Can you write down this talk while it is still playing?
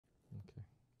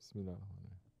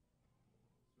Bismillahirrahmanirrahim.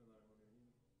 Bismillahirrahmanirrahim.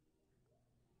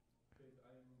 Shaykh,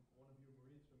 I am one of your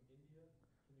murids from India.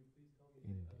 Can you please tell me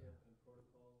the edep and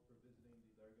protocol for visiting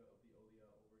the Dergah of the Awliya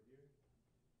over here?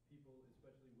 People,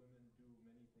 especially women, do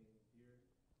many things here,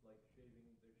 like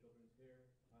shaving their children's hair,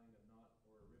 tying a knot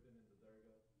or a ribbon in the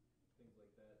Dergah, things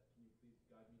like that. Can you please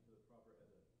guide me to the proper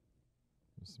edep?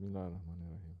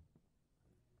 Bismillahirrahmanirrahim.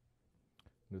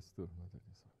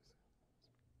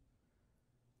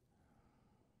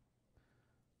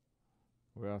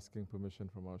 We're asking permission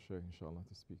from our Shaykh, inshallah,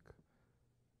 to speak.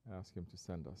 Ask him to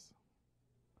send us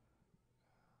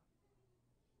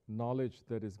knowledge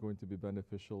that is going to be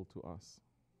beneficial to us.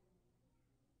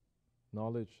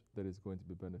 Knowledge that is going to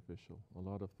be beneficial. A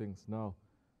lot of things now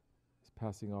is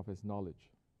passing off as knowledge.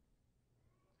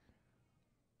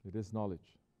 It is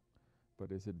knowledge,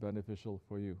 but is it beneficial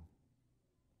for you?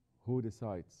 Who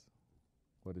decides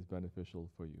what is beneficial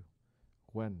for you?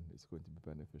 When it's going to be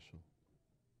beneficial?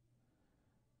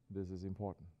 This is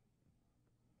important.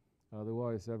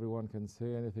 Otherwise, everyone can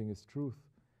say anything is truth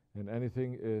and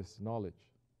anything is knowledge.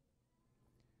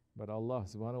 But Allah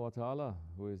subhanahu wa ta'ala,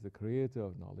 who is the creator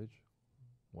of knowledge,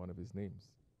 one of his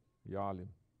names, Ya'alim,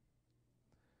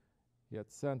 he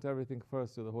had sent everything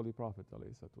first to the Holy Prophet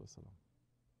alayhi salatu wasalam.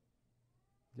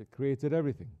 He had created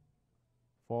everything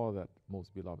for that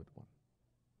most beloved one.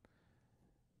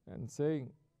 And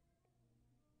saying,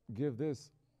 give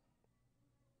this,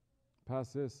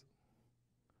 pass this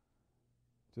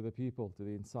to the people, to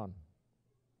the insan,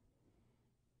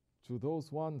 to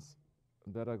those ones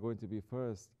that are going to be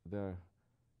first their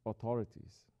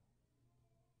authorities,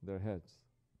 their heads,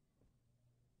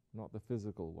 not the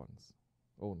physical ones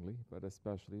only, but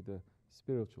especially the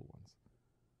spiritual ones,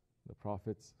 the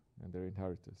prophets and their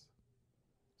inheritors.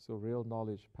 So real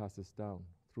knowledge passes down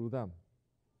through them.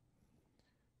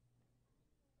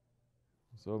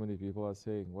 So many people are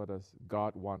saying, what does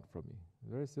God want from me?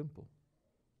 Very simple.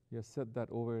 He has said that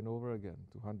over and over again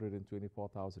to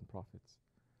 124,000 prophets.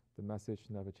 The message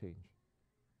never changed.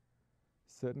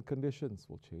 Certain conditions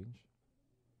will change,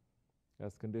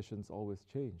 as conditions always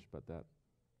change, but that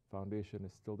foundation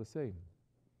is still the same.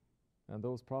 And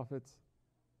those prophets,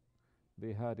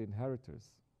 they had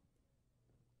inheritors,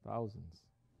 thousands,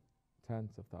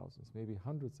 tens of thousands, maybe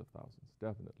hundreds of thousands,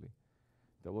 definitely,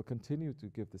 that will continue to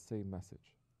give the same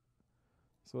message.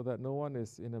 So that no one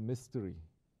is in a mystery.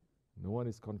 No one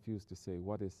is confused to say,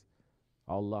 what is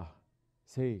Allah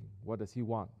saying? What does He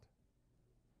want?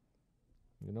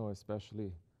 You know,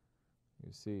 especially,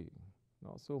 you see,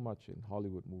 not so much in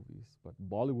Hollywood movies, but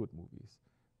Bollywood movies,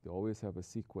 they always have a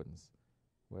sequence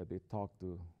where they talk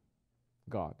to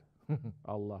God,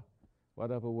 Allah,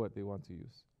 whatever word they want to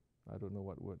use. I don't know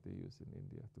what word they use in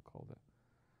India to call that.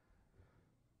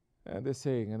 And they're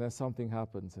saying, and then something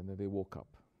happens, and then they woke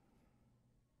up.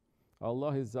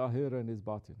 Allah is Zahir and is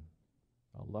Batin.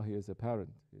 Allah is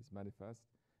apparent, He is manifest,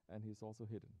 and He is also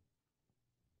hidden.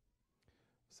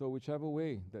 So whichever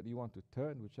way that you want to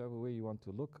turn, whichever way you want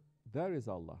to look, there is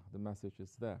Allah. The message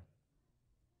is there.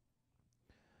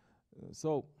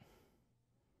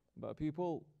 But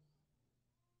people,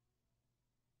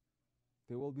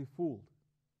 they will be fooled.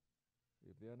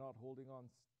 If they are not holding on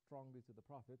strongly to the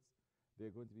prophets, they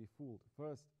are going to be fooled.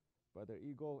 First by their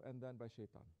ego and then by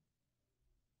shaitan.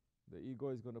 The ego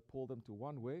is going to pull them to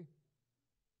one way,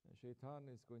 and shaitan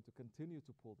is going to continue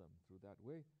to pull them through that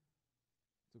way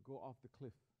to go off the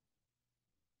cliff.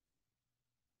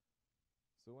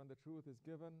 So when the truth is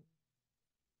given,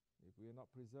 if we are not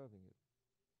preserving it,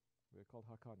 we are called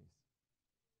Hakkanis,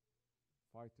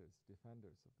 fighters,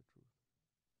 defenders of the truth,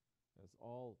 as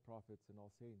all prophets and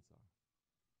all saints are.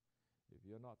 If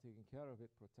you're not taking care of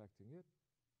it, protecting it,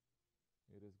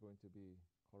 it is going to be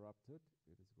corrupted,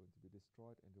 it is going to be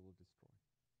destroyed, and it will destroy.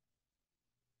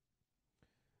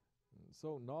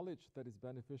 So knowledge that is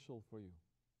beneficial for you,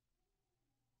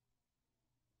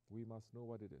 we must know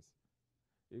what it is.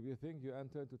 If you think you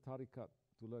enter into tariqat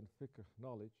to learn fiqh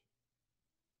knowledge,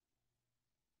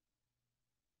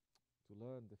 to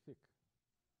learn the fiqh,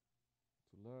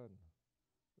 to learn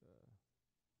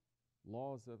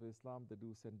laws of Islam, the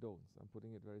do's and don'ts, I'm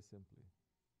putting it very simply,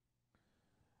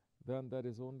 then that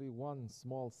is only one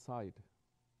small side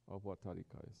of what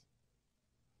tariqah is.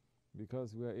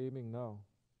 Because we are aiming now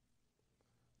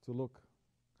to look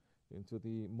into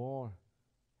the more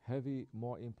heavy,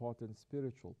 more important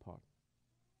spiritual part.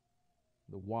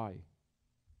 The why.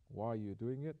 Why you're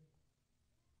doing it.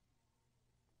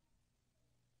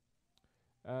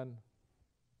 And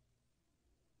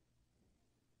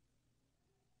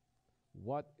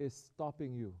what is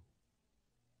stopping you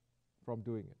from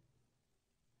doing it?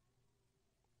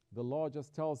 The law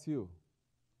just tells you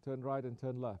turn right and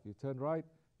turn left. You turn right,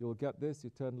 you'll get this. You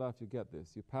turn left, you get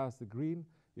this. You pass the green,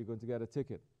 you're going to get a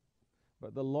ticket.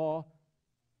 But the law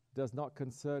does not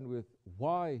concern with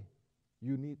why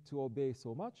you need to obey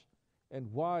so much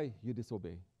and why you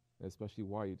disobey, especially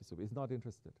why you disobey. It's not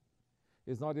interested.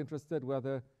 It's not interested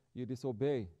whether you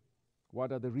disobey,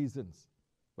 what are the reasons.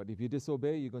 But if you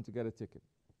disobey, you're going to get a ticket.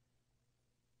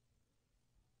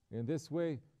 In this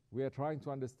way, we are trying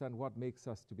to understand what makes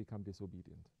us to become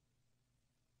disobedient.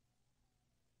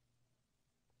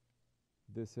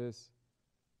 This is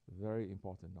very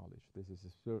important knowledge. This is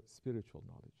a spiritual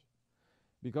knowledge.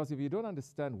 Because if you don't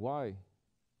understand why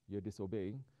you're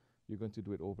disobeying, you're going to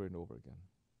do it over and over again.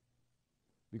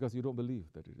 Because you don't believe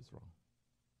that it is wrong.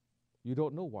 You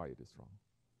don't know why it is wrong.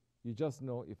 You just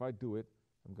know if I do it,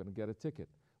 I'm going to get a ticket.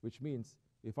 Which means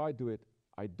if I do it,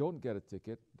 I don't get a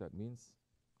ticket, that means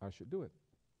I should do it.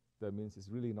 That means it's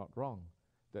really not wrong.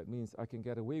 That means I can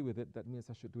get away with it. That means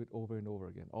I should do it over and over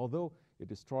again, although it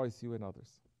destroys you and others.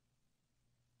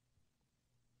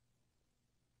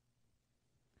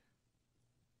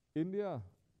 India,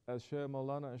 as Shaykh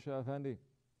Maulana and Shaykh Efendi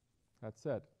had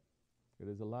said, it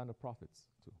is a land of prophets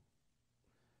too.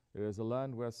 It is a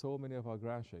land where so many of our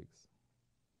grand sheikhs,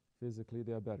 physically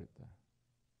they are buried there.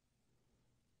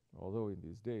 Although in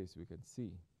these days we can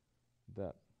see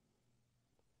that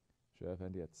Shaykh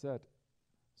Efendi had said,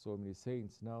 so many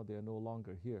saints now they are no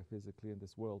longer here physically in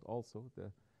this world also.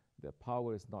 Their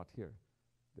power is not here.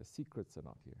 Their secrets are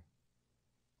not here.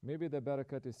 Maybe their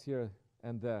barakat is here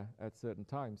and there at certain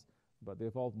times, but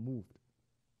they've all moved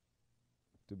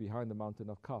to behind the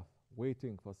mountain of Kaf,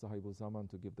 waiting for Sahibul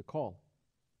to give the call.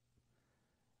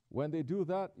 When they do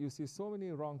that, you see so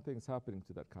many wrong things happening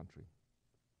to that country.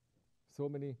 So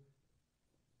many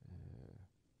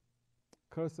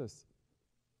curses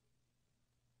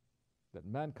that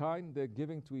mankind, they're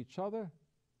giving to each other.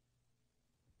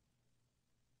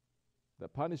 The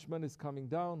punishment is coming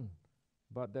down,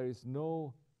 but there is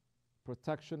no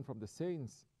protection from the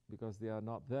saints because they are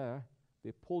not there.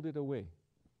 They pulled it away.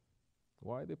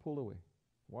 Why they pull away?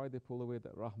 Why they pull away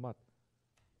that rahmat?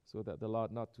 So that the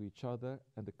la'nat not to each other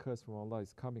and the curse from Allah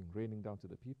is coming, raining down to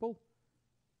the people.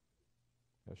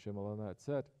 As Shaykh Maulana had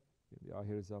said, in the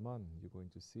Akhir Zaman, you're going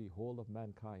to see whole of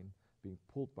mankind being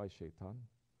pulled by shaitan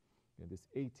in this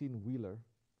 18-wheeler,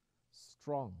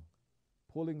 strong,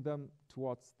 pulling them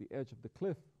towards the edge of the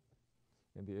cliff.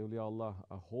 And the awliya Allah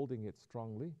are holding it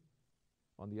strongly.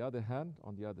 On the other hand,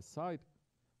 on the other side,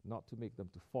 not to make them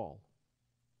to fall.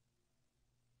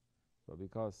 But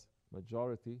because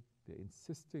majority, they're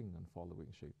insisting on following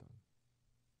shaitan.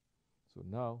 So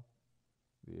now,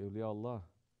 the awliya Allah,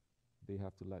 they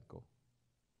have to let go.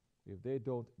 If they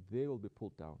don't, they will be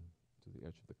pulled down to the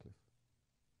edge of the cliff.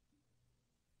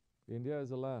 India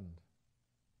is a land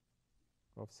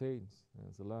of saints and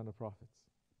it's a land of prophets.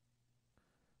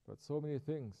 But so many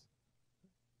things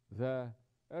there,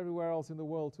 everywhere else in the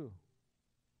world too.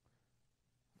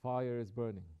 Fire is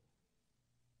burning.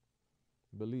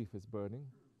 Belief is burning.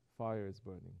 Fire is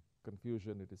burning.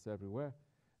 Confusion, it is everywhere.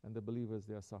 And the believers,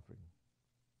 they are suffering.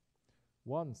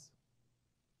 Once,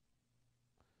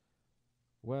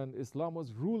 when Islam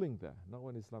was ruling there, not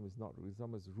when Islam is not,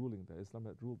 Islam was ruling there. Islam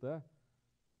had ruled there,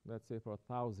 let's say for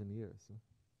 1,000 years.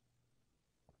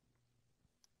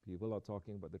 People are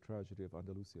talking about the tragedy of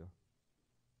Andalusia.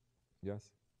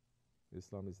 Yes,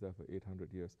 Islam is there for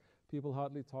 800 years. People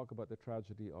hardly talk about the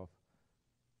tragedy of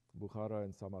Bukhara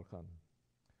and Samarkand,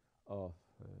 of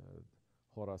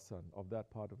Khorasan, of that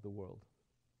part of the world.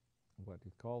 What do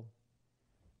you call?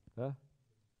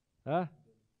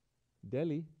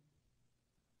 Delhi.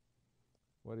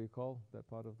 What do you call that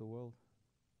part of the world?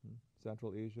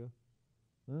 Central Asia?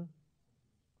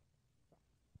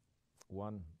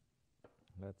 One,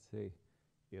 let's say,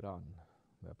 Iran,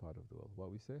 that part of the world.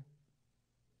 What we say?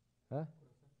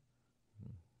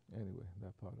 Anyway,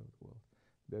 that part of the world.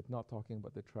 They're not talking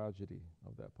about the tragedy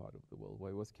of that part of the world,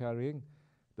 where it was carrying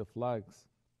the flags,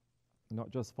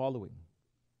 not just following,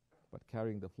 but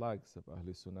carrying the flags of Ahl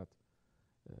Sunnat,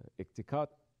 Iktiqat,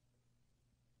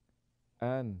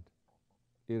 and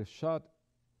Irshad,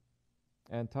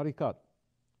 and Tariqat.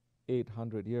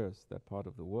 800 years, that part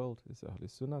of the world is Ahl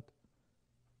Sunnat.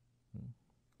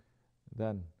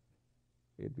 Then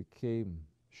it became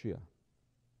Shia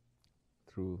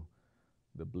through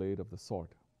the blade of the sword.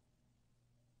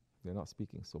 They're not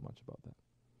speaking so much about that.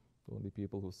 The only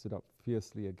people who stood up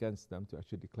fiercely against them to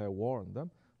actually declare war on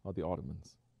them are the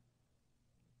Ottomans,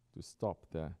 to stop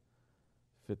their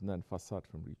fitna and fasad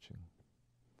from reaching.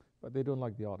 But they don't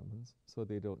like the Ottomans, so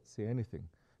they don't say anything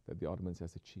that the Ottomans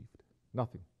has achieved.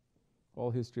 Nothing.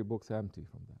 All history books are empty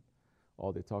from that.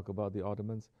 All they talk about the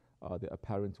Ottomans are the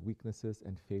apparent weaknesses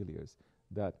and failures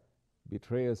that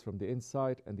betray us from the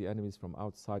inside and the enemies from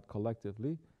outside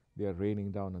collectively. They are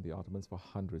raining down on the Ottomans for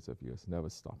hundreds of years, never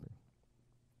stopping.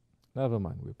 Never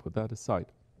mind, we put that aside.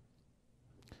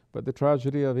 But the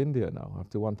tragedy of India now,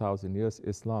 after 1,000 years,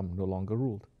 Islam no longer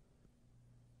ruled.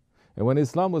 And when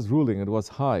Islam was ruling, it was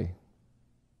high.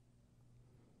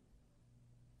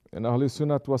 And Ahlul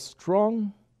Sunnat was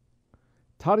strong.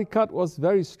 Tariqat was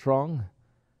very strong.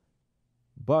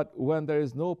 But when there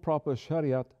is no proper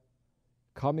Shariat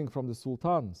coming from the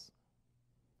sultans,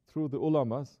 through the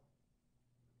ulamas,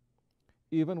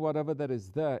 even whatever that is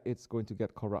there, it's going to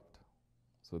get corrupt.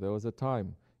 So there was a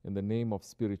time, in the name of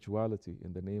spirituality,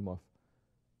 in the name of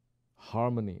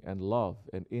harmony and love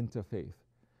and interfaith,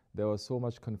 there was so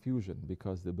much confusion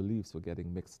because the beliefs were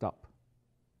getting mixed up.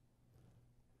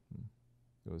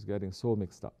 It was getting so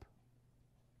mixed up.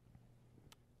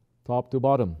 Top to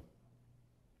bottom.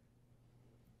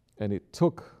 And it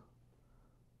took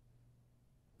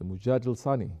the Mujaddid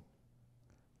al-Sani,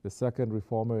 the second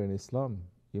reformer in Islam,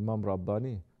 Imam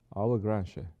Rabbani, our Grand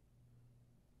Shaykh.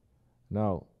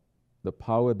 Now, the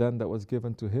power then that was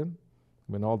given to him,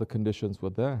 when all the conditions were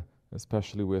there,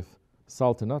 especially with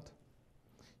Sultanate,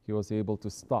 he was able to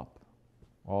stop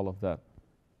all of that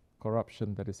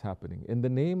corruption that is happening in the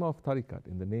name of tariqat,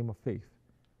 in the name of faith.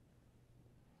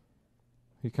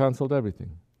 He cancelled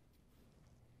everything.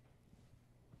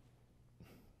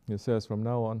 He says from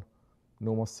now on,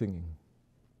 no more singing,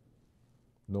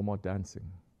 no more dancing,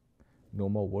 no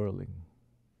more whirling,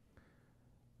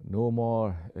 no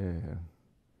more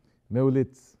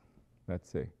mawlids, let's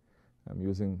say. I'm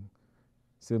using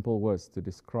simple words to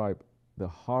describe the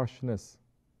harshness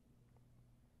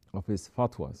of his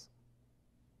fatwas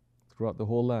throughout the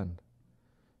whole land,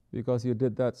 because you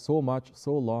did that so much,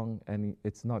 so long, and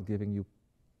it's not giving you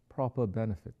proper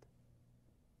benefit.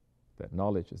 That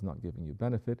knowledge is not giving you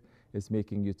benefit, it's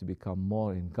making you to become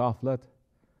more in ghaflat,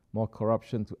 more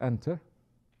corruption to enter.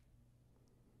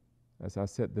 As I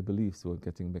said, the beliefs were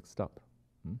getting mixed up.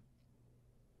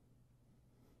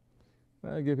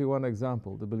 I'll give you one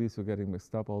example. The beliefs were getting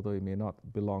mixed up, although it may not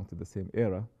belong to the same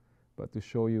era, but to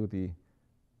show you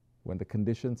when the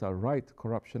conditions are right,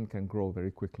 corruption can grow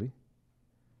very quickly.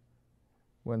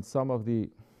 When some of the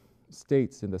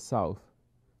states in the south,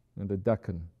 in the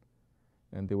Deccan,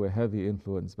 and they were heavily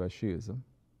influenced by Shiism,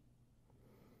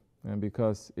 and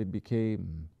because it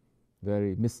became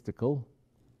very mystical,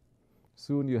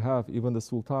 soon you have even the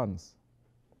sultans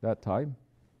that time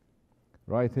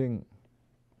writing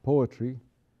poetry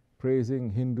praising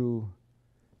Hindu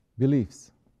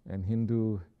beliefs and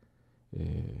Hindu,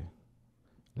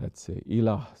 let's say,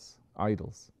 ilahs,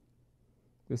 idols.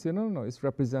 They say, no, it's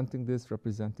representing this,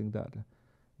 representing that.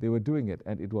 They were doing it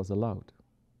and it was allowed.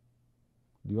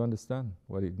 Do you understand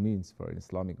what it means for an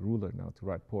Islamic ruler now to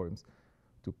write poems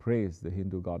to praise the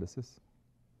Hindu goddesses?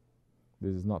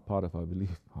 This is not part of our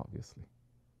belief, obviously.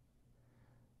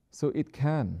 So it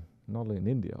can, not only in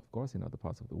India, of course, in other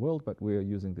parts of the world, but we are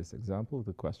using this example,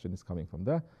 the question is coming from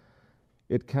there.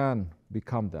 It can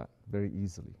become that very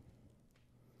easily.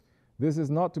 This is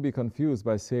not to be confused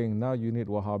by saying, now you need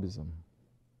Wahhabism.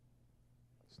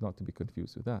 It's not to be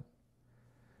confused with that.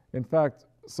 In fact,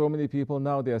 so many people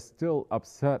now, they are still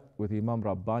upset with Imam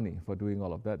Rabbani for doing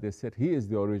all of that. They said he is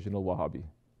the original Wahhabi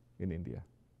in India.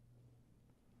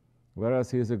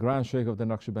 Whereas he is a Grand Shaykh of the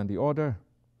Naksibendi order,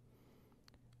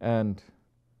 and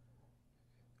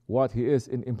what he is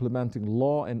in implementing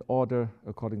law and order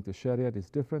according to Shariat is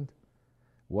different.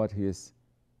 What he is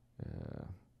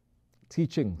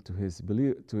teaching to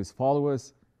his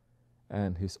followers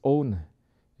and his own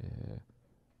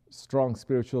strong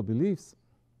spiritual beliefs,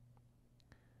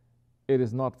 it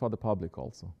is not for the public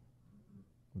also.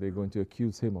 They're going to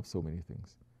accuse him of so many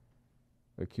things.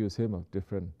 Accuse him of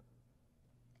different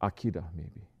akidah,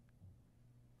 maybe.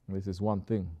 And this is one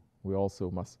thing we also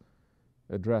must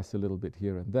address a little bit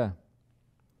here and there.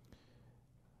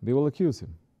 They will accuse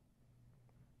him.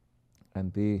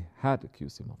 And they had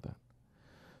accused him of that.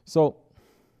 So,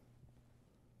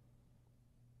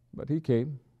 but he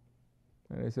came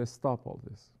and he says, stop all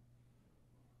this.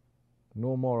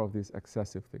 No more of these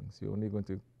excessive things. You're only going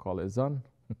to call azan.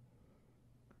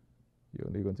 You're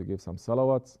only going to give some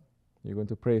salawats. You're going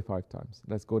to pray 5 times.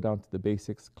 Let's go down to the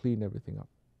basics, clean everything up.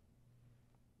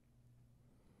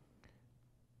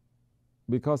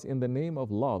 Because in the name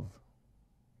of love,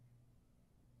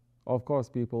 of course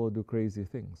people will do crazy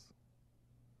things.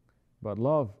 But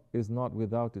love is not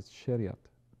without its shariat.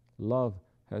 Love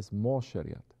has more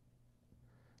shariat.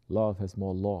 Love has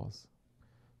more laws.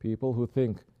 People who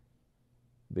think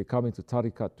they come into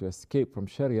tariqat to escape from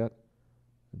shariat,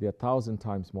 they are 1,000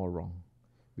 times more wrong.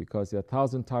 because there are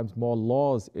 1,000 times more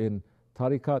laws in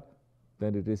tariqat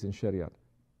than it is in shariat.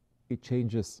 It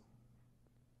changes.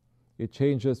 It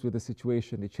changes with the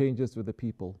situation, it changes with the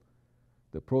people.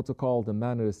 The protocol, the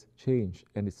manners change,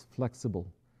 and it's flexible.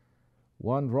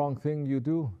 One wrong thing you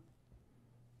do,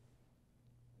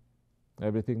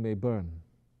 everything may burn,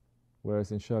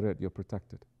 whereas in shariat you're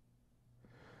protected.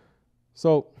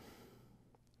 So,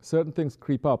 certain things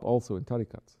creep up also in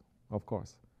tariqats, of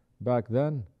course. Back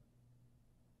then,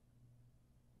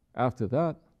 after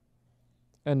that,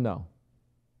 and now.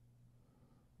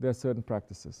 There are certain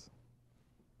practices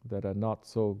that are not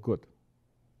so good.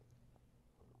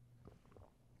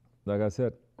 Like I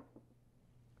said,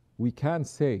 we can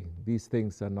say these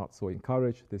things are not so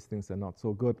encouraged, these things are not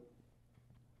so good,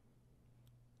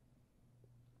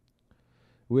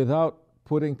 without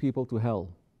putting people to hell.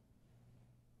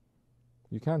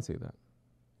 You can say that.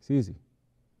 It's easy.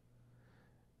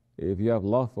 If you have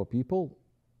love for people,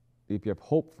 if you have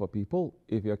hope for people,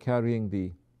 if you're carrying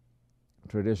the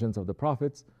traditions of the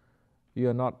prophets, you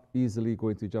are not easily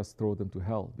going to just throw them to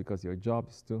hell, because your job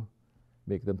is to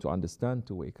make them to understand,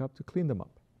 to wake up, to clean them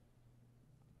up.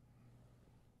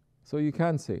 So you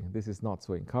can say, this is not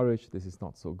so encouraged, this is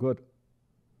not so good.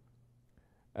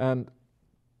 And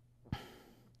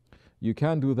you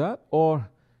can do that, or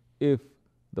if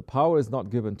the power is not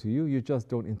given to you, you just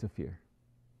don't interfere.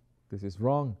 This is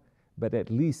wrong, but at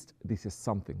least this is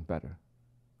something better.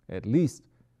 At least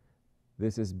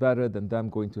this is better than them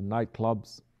going to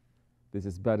nightclubs. This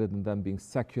is better than them being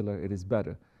secular. It is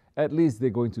better. At least they're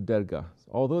going to Dergah.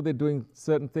 Although they're doing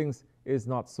certain things, it's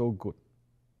not so good.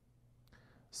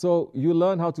 So you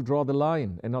learn how to draw the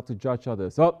line and not to judge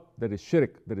others. Oh, that is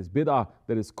shirk, that is bid'ah,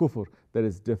 that is kufr, that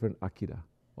is different akidah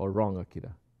or wrong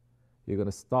akidah. You're going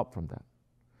to stop from that.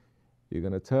 You're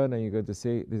going to turn and you're going to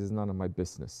say, this is none of my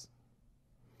business.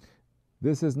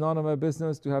 This is none of my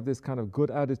business, to have this kind of good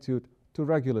attitude to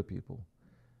regular people.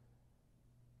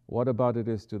 What about it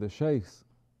is to the shaykhs,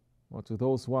 or to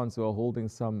those ones who are holding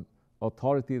some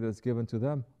authority that's given to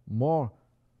them? More,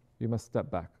 you must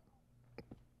step back.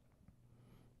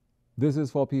 This is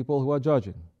for people who are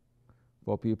judging.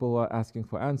 For people who are asking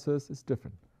for answers, it's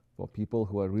different. For people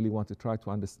who are really want to try to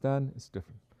understand, it's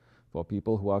different. For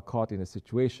people who are caught in a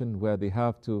situation where they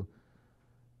have to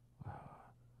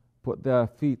put their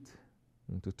feet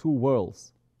into two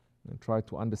worlds and try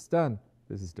to understand,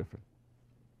 this is different.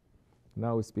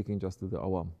 Now we're speaking just to the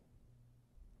awam.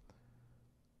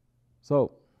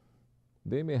 So,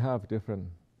 they may have different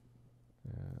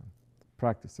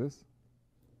practices.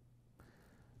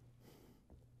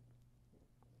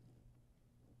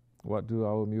 What do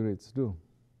our murids do?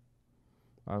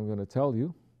 I'm going to tell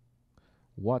you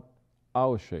what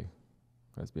our Shaykh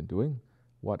has been doing,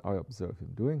 what I observe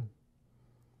him doing,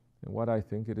 and what I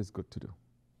think it is good to do.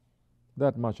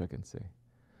 That much I can say.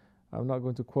 I'm not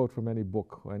going to quote from any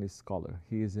book or any scholar.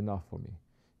 He is enough for me,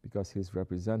 because he is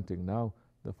representing now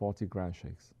the 40 grand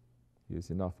shaykhs. He is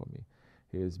enough for me.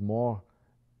 He is more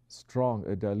strong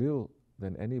a dalil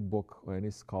than any book or any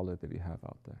scholar that we have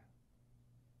out there.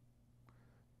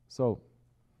 So,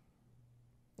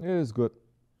 it is good,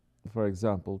 for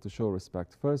example, to show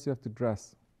respect. First, you have to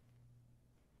dress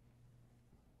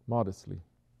modestly.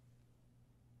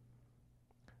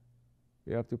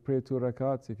 You have to pray 2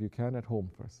 rakats if you can at home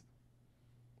first.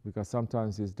 Because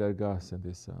sometimes these dergahs and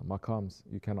these maqams,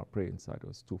 you cannot pray inside,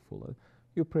 it's too full.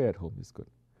 You pray at home is good.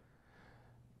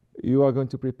 You are going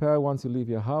to prepare once you leave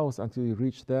your house until you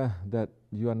reach there that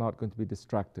you are not going to be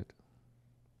distracted.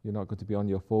 You're not going to be on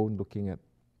your phone looking at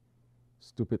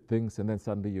stupid things and then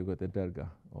suddenly you go at the dergah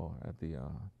or at the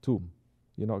tomb.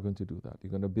 You're not going to do that.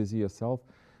 You're going to busy yourself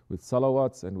with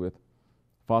salawats and with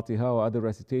Fatiha or other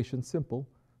recitations, simple,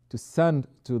 to send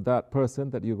to that person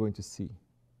that you're going to see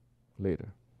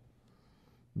later.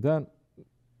 Then,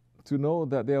 to know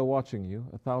that they are watching you,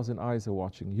 1,000 eyes are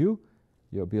watching you,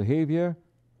 your behavior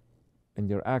and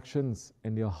your actions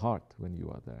and your heart when you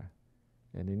are there.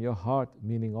 And in your heart,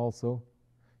 meaning also,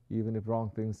 even if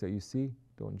wrong things that you see,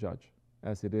 don't judge,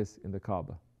 as it is in the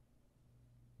Kaaba.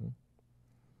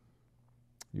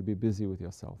 You be busy with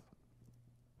yourself.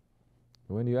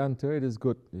 When you enter, it is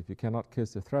good. If you cannot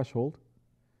kiss the threshold,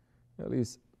 at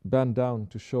least bend down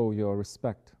to show your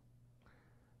respect.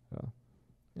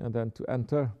 And then to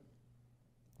enter,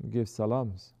 give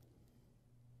salams.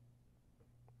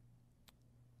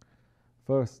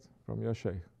 First from your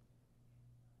Shaykh.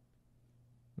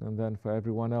 And then for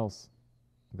everyone else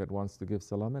that wants to give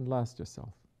salam, and last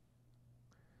yourself.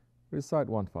 Recite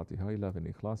 1 Fatiha,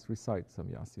 11 Ikhlas, recite some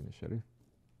Yasin Sharif.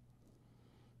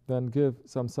 Then give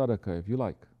some sadaqah if you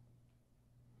like.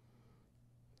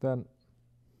 Then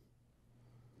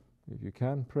If you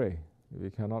can, pray. If you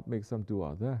cannot, make some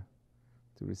dua there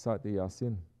to recite the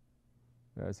Yasin.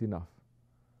 That's enough.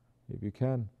 If you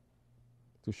can,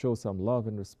 to show some love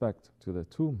and respect to the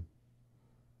tomb,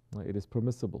 it is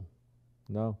permissible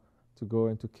now to go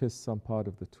and to kiss some part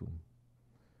of the tomb.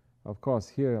 Of course,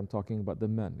 here I'm talking about the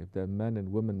men. If there are men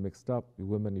and women mixed up, the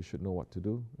women, you should know what to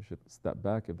do. You should step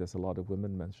back. If there's a lot of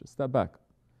women, men should step back.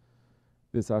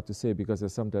 This I have to say because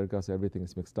there's some dergahs, everything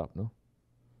is mixed up, no?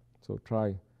 So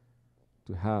try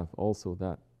to have also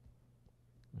that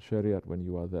shariat when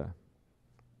you are there.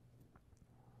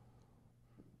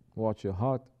 Watch your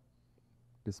heart,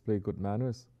 display good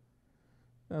manners,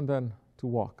 and then to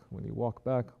walk. When you walk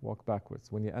back, walk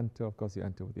backwards. When you enter, of course, you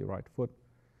enter with your right foot.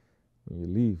 When you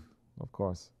leave, of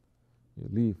course, you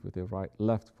leave with your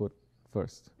left foot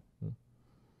first.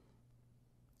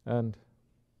 And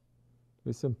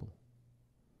be simple.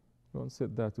 Don't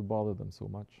sit there to bother them so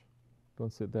much.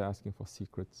 Don't sit there asking for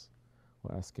secrets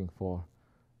or asking for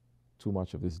too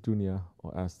much of this dunya,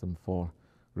 or ask them for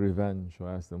revenge, or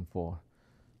ask them for,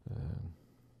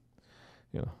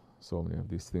 so many of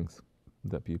these things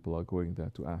that people are going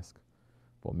there to ask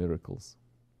for miracles.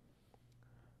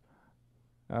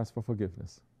 Ask for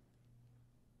forgiveness.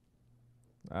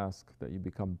 Ask that you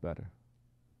become better.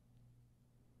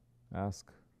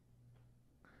 Ask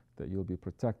that you'll be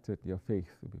protected, your faith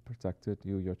will be protected,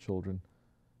 you, your children,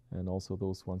 and also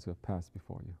those ones who have passed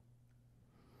before you.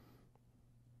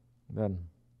 Then,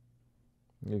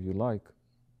 if you like,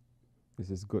 this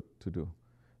is good to do.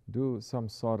 Do some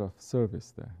sort of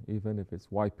service there, even if it's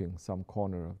wiping some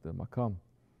corner of the maqam,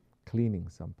 cleaning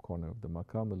some corner of the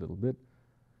maqam a little bit.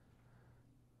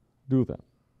 Do that.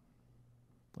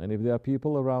 And if there are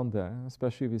people around there,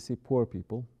 especially if you see poor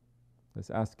people that's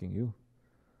asking you,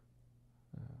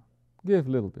 give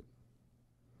a little bit.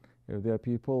 If there are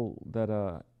people that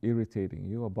are irritating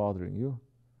you or bothering you,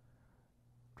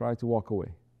 try to walk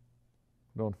away.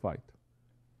 Don't fight.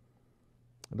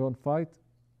 Don't fight,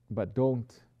 but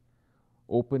don't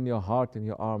open your heart and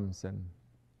your arms and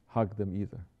hug them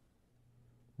either.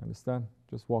 Understand?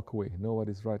 Just walk away. Know what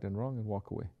is right and wrong and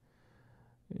walk away.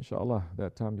 Inshallah,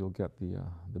 that time you'll get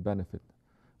the benefit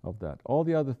of that. All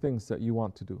the other things that you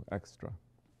want to do extra.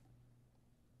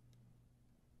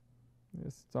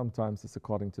 Yes, sometimes it's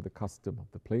according to the custom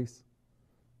of the place.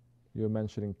 You're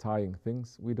mentioning tying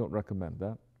things. We don't recommend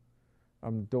that.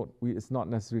 It's not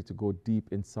necessary to go deep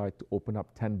inside to open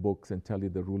up 10 books and tell you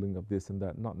the ruling of this and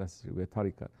that. Not necessary. We're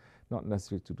tariqat. Not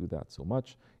necessary to do that so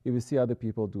much. If you see other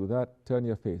people do that, turn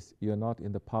your face. You're not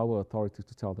in the power or authority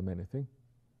to tell them anything.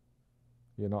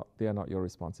 They are not your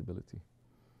responsibility.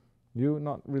 You're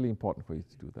not really important for you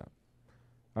to do that.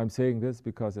 I'm saying this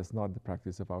because it's not the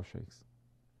practice of our sheikhs.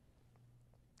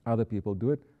 Other people do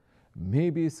it.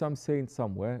 Maybe some saint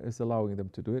somewhere is allowing them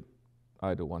to do it.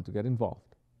 I don't want to get involved.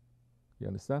 You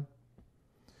understand?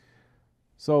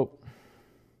 So,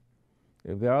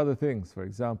 if there are other things, for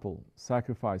example,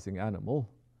 sacrificing animal,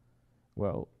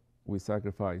 well, we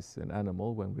sacrifice an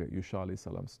animal when we're at U.S.A. alayhi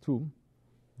salam's tomb.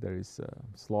 There is a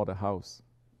slaughterhouse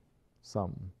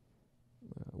some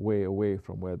way away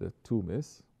from where the tomb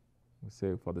is. We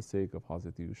say for the sake of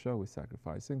Hazrat U.S.A, we're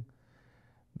sacrificing.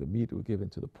 The meat we given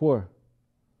to the poor.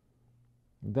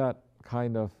 That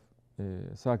kind of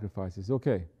sacrifice is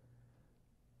okay.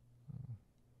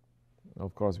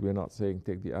 Of course, we're not saying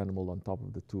take the animal on top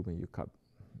of the tomb and you cut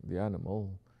the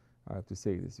animal. I have to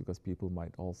say this because people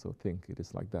might also think it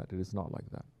is like that. It is not like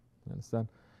that. You understand?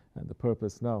 And the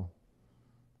purpose now,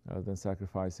 rather than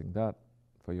sacrificing that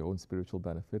for your own spiritual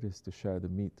benefit, is to share the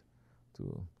meat to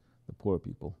the poor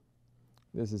people.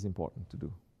 This is important to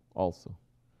do also.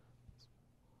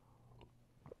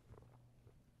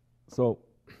 So,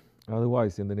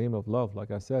 otherwise, in the name of love,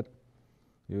 like I said,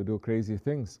 you do crazy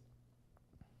things.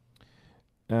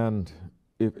 And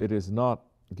if it is not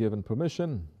given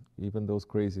permission, even those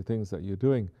crazy things that you're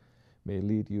doing may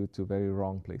lead you to very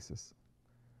wrong places.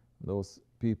 Those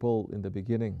people in the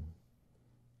beginning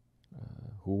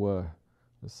who were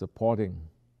supporting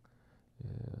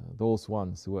those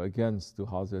ones who were against to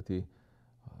Hazrat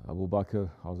Abu Bakr,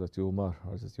 Hazrat Umar,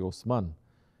 Hazrat Osman,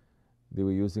 they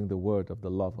were using the word of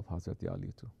the love of Hazrat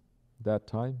Ali too. That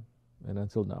time and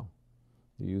until now,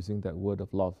 they're using that word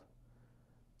of love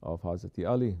of Hazrat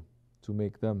Ali to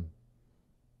make them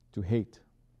to hate.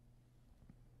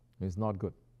 It's not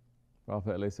good.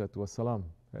 Prophet ﷺ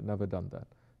had never done that.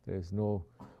 There is no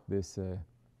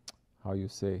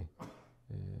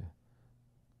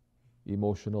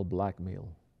emotional blackmail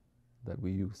that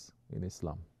we use in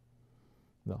Islam.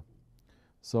 No.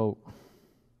 So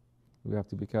we have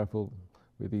to be careful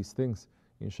with these things.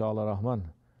 Inshallah Rahman,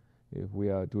 if we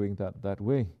are doing that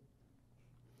way,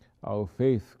 our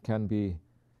faith can be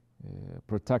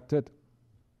protected.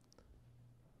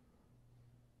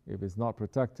 If it's not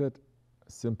protected,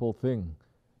 a simple thing,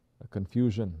 a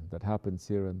confusion that happens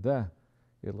here and there,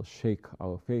 it'll shake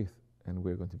our faith and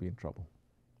we're going to be in trouble.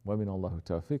 وَمِنَ اللَّهُ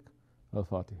تَوْفِيقٌ.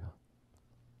 Al-Fatiha.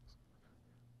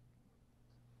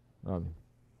 Ameen.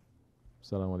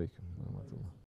 Assalamu alaikum.